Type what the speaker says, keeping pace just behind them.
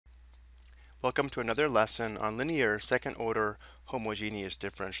Welcome to another lesson on linear second-order homogeneous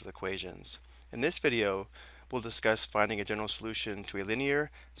differential equations. In this video, we'll discuss finding a general solution to a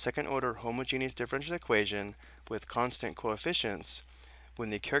linear second-order homogeneous differential equation with constant coefficients when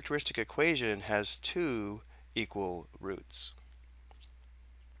the characteristic equation has two equal roots.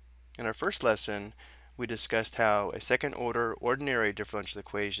 In our first lesson, we discussed how a second-order ordinary differential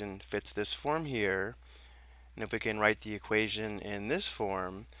equation fits this form here, and if we can write the equation in this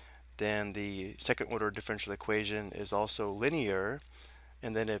form, then the second-order differential equation is also linear,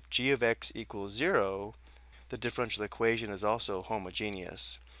 and then if g of x equals 0, the differential equation is also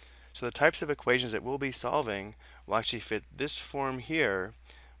homogeneous. So the types of equations that we'll be solving will actually fit this form here,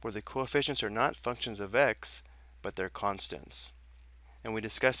 where the coefficients are not functions of x, but they're constants. And we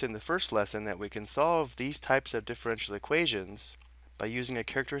discussed in the first lesson that we can solve these types of differential equations by using a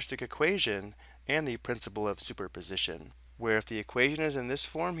characteristic equation and the principle of superposition, where if the equation is in this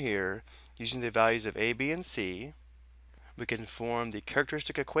form here, using the values of a, b, and c, we can form the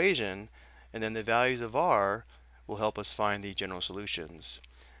characteristic equation, and then the values of r will help us find the general solutions.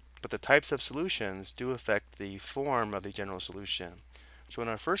 But the types of solutions do affect the form of the general solution. So in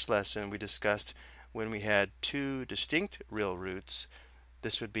our first lesson, we discussed when we had two distinct real roots,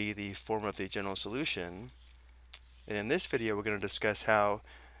 this would be the form of the general solution. And in this video, we're going to discuss how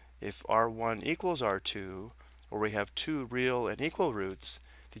if r1 equals r2, or we have two real and equal roots,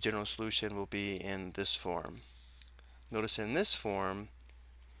 the general solution will be in this form. Notice in this form,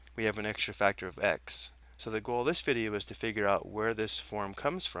 we have an extra factor of x. So the goal of this video is to figure out where this form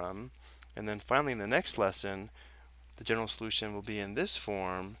comes from, and then finally in the next lesson, the general solution will be in this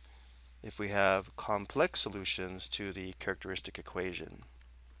form if we have complex solutions to the characteristic equation.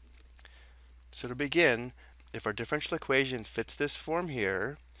 So to begin, if our differential equation fits this form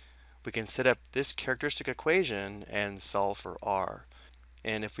here, we can set up this characteristic equation and solve for r.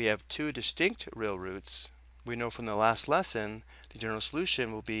 And if we have two distinct real roots, we know from the last lesson the general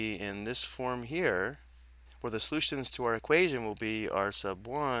solution will be in this form here, where the solutions to our equation will be r sub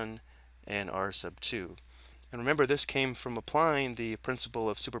 1 and r sub 2. And remember, this came from applying the principle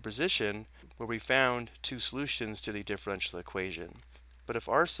of superposition, where we found two solutions to the differential equation. But if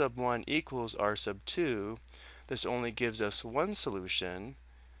r sub 1 equals r sub 2, this only gives us one solution,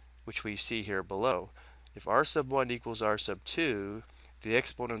 which we see here below. If r sub 1 equals r sub 2, the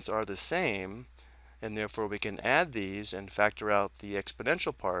exponents are the same, and therefore we can add these and factor out the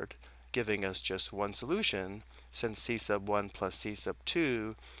exponential part, giving us just one solution, since c sub 1 plus c sub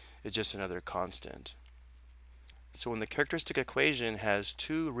 2 is just another constant. So when the characteristic equation has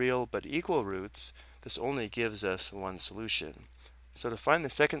two real but equal roots, this only gives us one solution. So to find the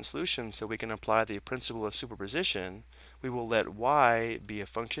second solution so we can apply the principle of superposition, we will let y be a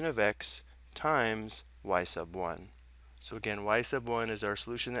function of x times y sub 1. So again, y sub 1 is our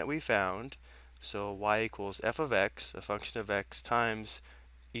solution that we found. So y equals f of x, a function of x, times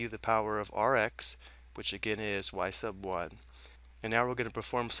e to the power of rx, which again is y sub 1. And now we're going to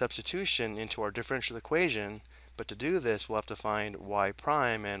perform substitution into our differential equation, but to do this we'll have to find y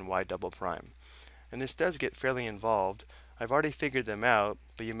prime and y double prime. And this does get fairly involved. I've already figured them out,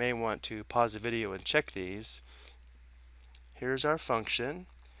 but you may want to pause the video and check these. Here's our function.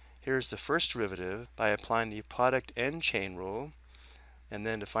 Here's the first derivative by applying the product and chain rule. And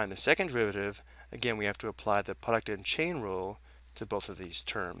then to find the second derivative, again we have to apply the product and chain rule to both of these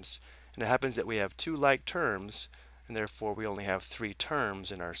terms. And it happens that we have two like terms, and therefore we only have three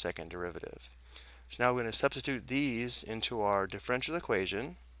terms in our second derivative. So now we're going to substitute these into our differential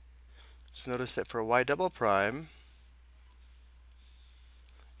equation. So notice that for y double prime,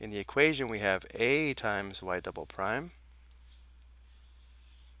 in the equation we have a times y double prime,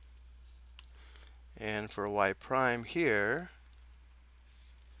 and for y prime here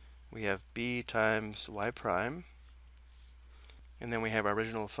we have b times y prime, and then we have our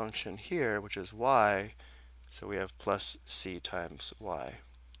original function here, which is y, so we have plus c times y.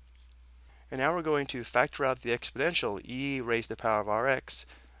 And now we're going to factor out the exponential e raised to the power of rx,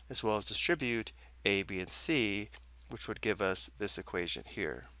 as well as distribute a, b, and c, which would give us this equation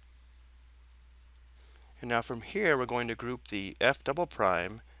here. And now from here we're going to group the f double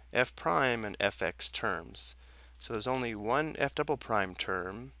prime, f prime, and fx terms. So there's only one f double prime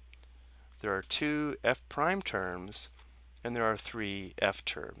term, there are two f prime terms, and there are three f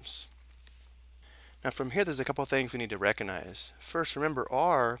terms. Now from here there's a couple things we need to recognize. First, remember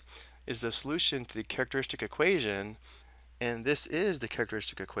r is the solution to the characteristic equation, and this is the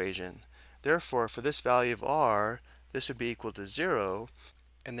characteristic equation. Therefore, for this value of r, this would be equal to 0,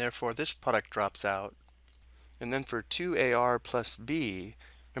 and therefore this product drops out. And then for 2ar plus b,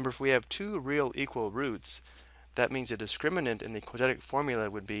 remember if we have two real equal roots, that means the discriminant in the quadratic formula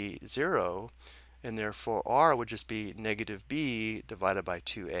would be 0, and therefore r would just be negative b divided by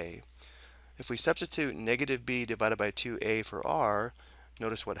 2a. If we substitute negative b divided by 2a for r,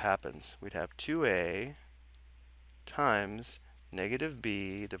 notice what happens. We'd have 2a times negative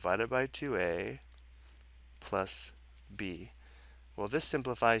b divided by 2a plus b. Well, this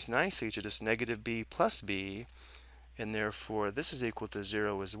simplifies nicely to just negative b plus b, and therefore this is equal to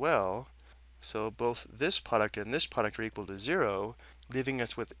 0 as well. So both this product and this product are equal to 0, leaving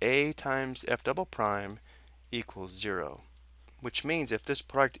us with a times f double prime equals 0. Which means if this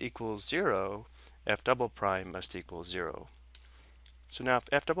product equals 0, f double prime must equal 0. So now if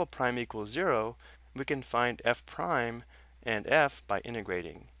f double prime equals 0, we can find f prime and f by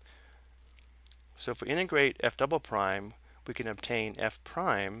integrating. So if we integrate f double prime, we can obtain f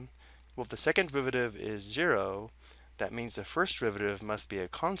prime. Well, if the second derivative is 0, that means the first derivative must be a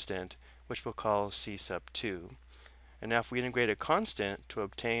constant, which we'll call c sub 2. And now if we integrate a constant to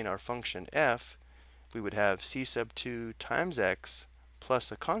obtain our function f, we would have c sub 2 times x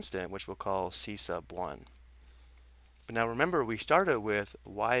plus a constant, which we'll call c sub 1. But now remember, we started with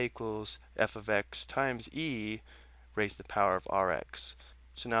y equals f of x times e raised to the power of rx.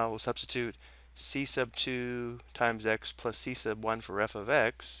 So now we'll substitute c sub 2 times x plus c sub 1 for f of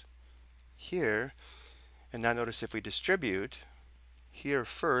x here. And now notice if we distribute, here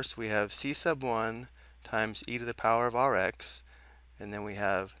first we have c sub 1 times e to the power of rx, and then we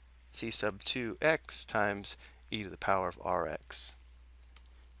have c sub 2x times e to the power of rx.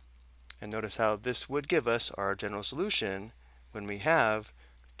 And notice how this would give us our general solution when we have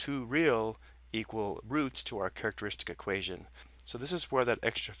two real equal roots to our characteristic equation. So this is where that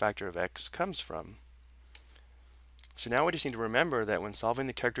extra factor of x comes from. So now we just need to remember that when solving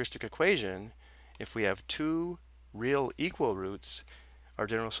the characteristic equation, if we have two real equal roots, our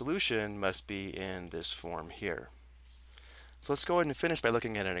general solution must be in this form here. So let's go ahead and finish by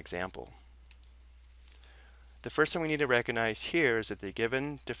looking at an example. The first thing we need to recognize here is that the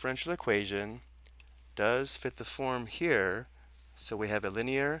given differential equation does fit the form here. So we have a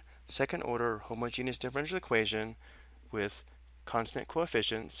linear second order homogeneous differential equation with constant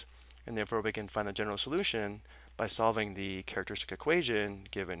coefficients, and therefore we can find the general solution by solving the characteristic equation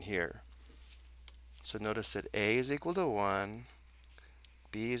given here. So notice that a is equal to 1,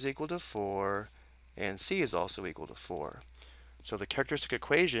 b is equal to 4, and c is also equal to 4. So the characteristic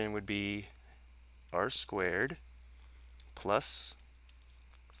equation would be r squared plus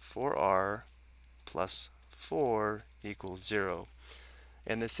 4r plus 4 equals 0.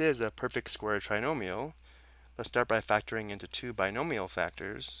 And this is a perfect square trinomial. Let's start by factoring into two binomial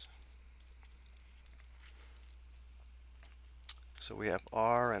factors. So we have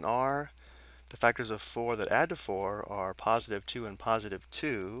r and r. The factors of 4 that add to 4 are positive 2 and positive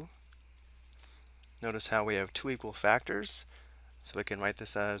 2. Notice how we have two equal factors. So we can write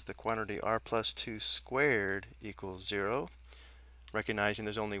this as the quantity r plus 2 squared equals 0, recognizing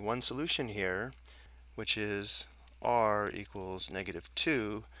there's only one solution here, which is r equals negative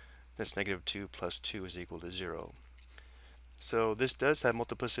 2. That's negative 2 plus 2 is equal to 0. So this does have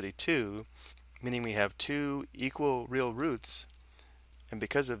multiplicity 2, meaning we have two equal real roots, and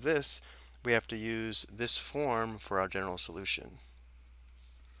because of this, we have to use this form for our general solution.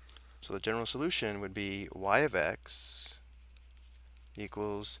 So the general solution would be y of x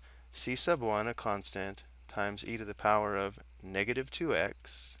equals c sub 1, a constant, times e to the power of negative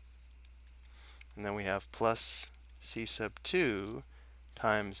 2x, and then we have plus c sub 2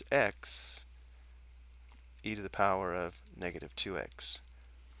 times x e to the power of negative 2x.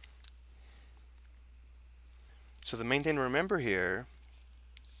 So the main thing to remember here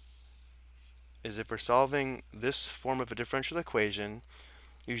is if we're solving this form of a differential equation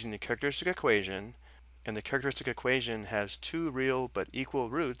using the characteristic equation, and the characteristic equation has two real but equal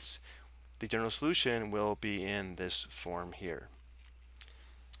roots, the general solution will be in this form here.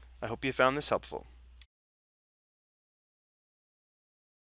 I hope you found this helpful.